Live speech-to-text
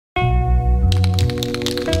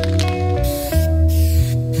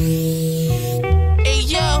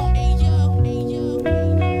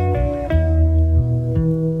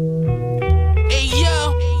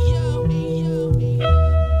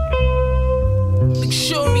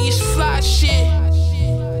luxurious fly shit.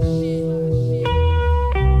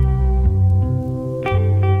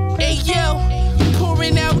 Hey yo,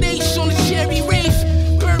 pouring out ace on a cherry Wraith.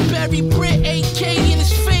 Burberry Brit, AK in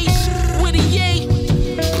his face. With a yay,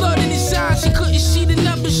 blood in his eyes, he couldn't see the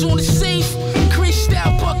numbers on the safe. Crystal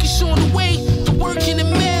buckets on the way, the work in the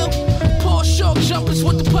mail. Paul Shark jumpers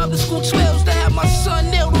with the public school 12s. To have my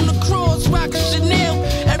son nailed on the cross, rockin' Chanel.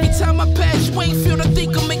 Every time I pass Wakefield, I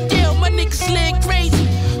think of McDale. My niggas leg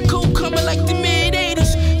crazy, cold coming like the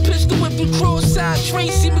mid-80s. Pistol whipping cross-eyed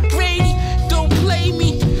Tracy McGrady. Don't play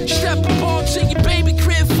me, strap a bomb to your baby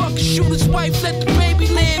crib. Fuck a shooter's wife, let the baby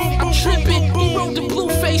live. I'm tripping, he rolled the blue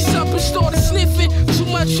face up and started sniffing. Too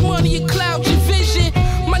much money, it clouds your vision.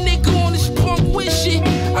 My nigga on his punk wishing.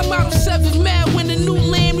 I'm out of 7th mad when the new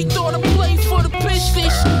lamb. He thought I played for the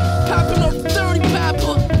Pistons. Popping off the 30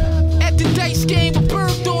 popper. At the dice game, a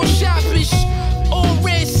bird door shoppish. All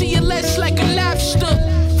red, CLS like a lobster.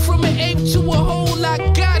 From an ape to a hole, I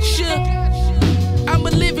gotcha. I'ma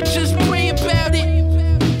live it, just pray about it.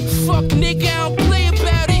 Fuck nigga, I don't play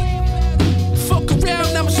about it. Fuck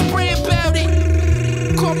around, I'ma spray about it.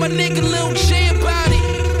 Call my nigga Lil J about it.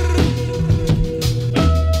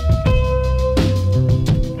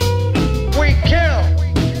 We kill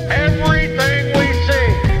everything we see.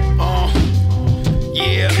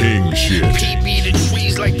 Yeah. King shit. PB the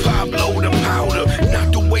trees like Pablo the powder.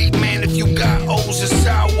 Not the weight, man, if you got O's it's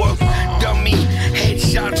sour. Dummy,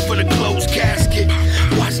 headshots for the closed casket.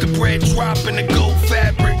 Watch the bread drop in the gold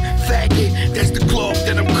fabric. Faggot, that's the cloth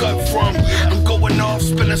that I'm cut from. I'm going off,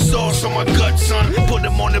 spilling sauce on my gut, son. Put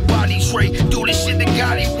him on the body tray, do this shit the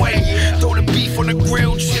Gotti way. Throw the beef on the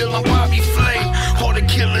grill, chill on Bobby Flay. All the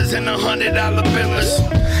killers and $100 billers.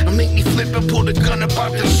 I make me flip and pull the gun up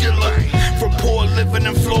out the chiller. For poor living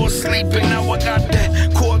and floor sleeping. Now I got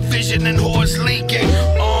that court vision and horse leaking.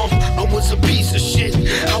 I was a piece of shit.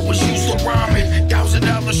 I was used to rhyming.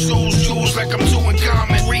 $1,000 shoes, jewels like I'm doing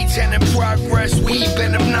common. 310 in progress, we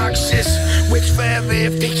been obnoxious. Rich forever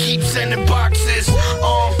if they keep sending